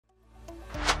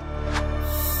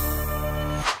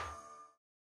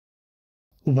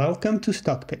Welcome to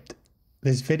Stockpit.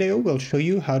 This video will show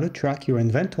you how to track your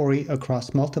inventory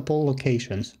across multiple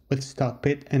locations with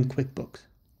Stockpit and QuickBooks.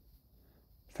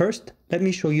 First, let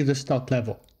me show you the stock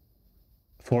level.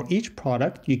 For each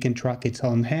product, you can track its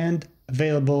on-hand,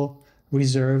 available,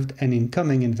 reserved, and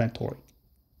incoming inventory.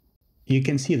 You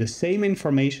can see the same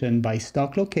information by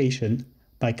stock location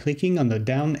by clicking on the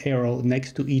down arrow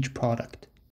next to each product.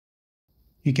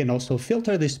 You can also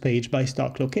filter this page by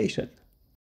stock location.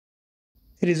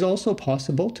 It is also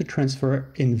possible to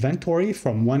transfer inventory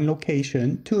from one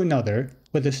location to another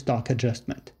with a stock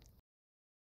adjustment.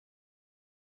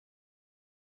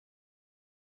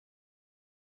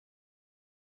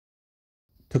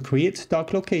 To create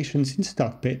stock locations in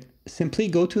Stockpit, simply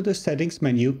go to the Settings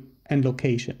menu and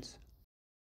Locations.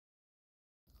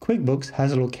 QuickBooks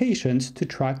has locations to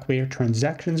track where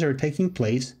transactions are taking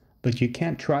place, but you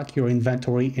can't track your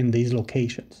inventory in these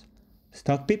locations.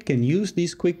 Stockpit can use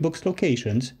these QuickBooks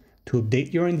locations to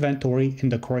update your inventory in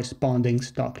the corresponding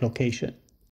stock location.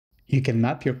 You can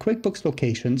map your QuickBooks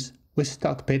locations with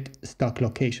Stockpit stock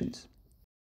locations.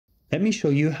 Let me show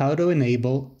you how to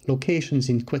enable locations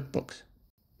in QuickBooks.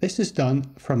 This is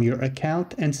done from your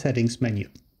Account and Settings menu.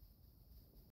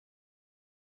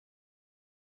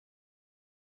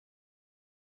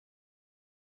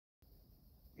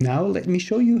 Now let me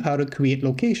show you how to create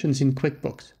locations in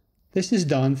QuickBooks. This is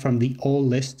done from the All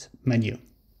Lists menu.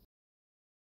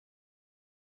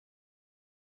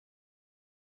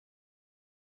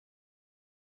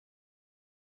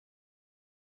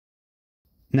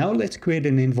 Now let's create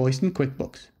an invoice in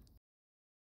QuickBooks.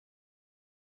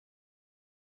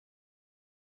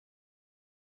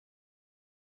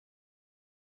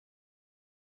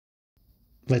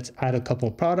 Let's add a couple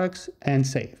products and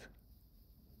save.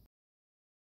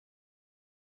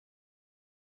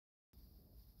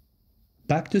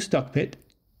 Back to Stockpit,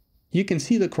 you can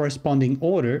see the corresponding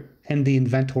order and the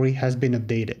inventory has been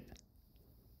updated.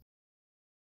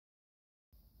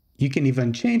 You can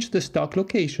even change the stock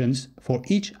locations for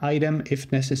each item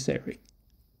if necessary.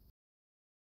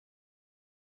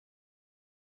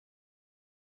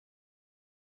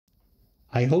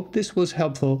 I hope this was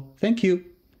helpful. Thank you.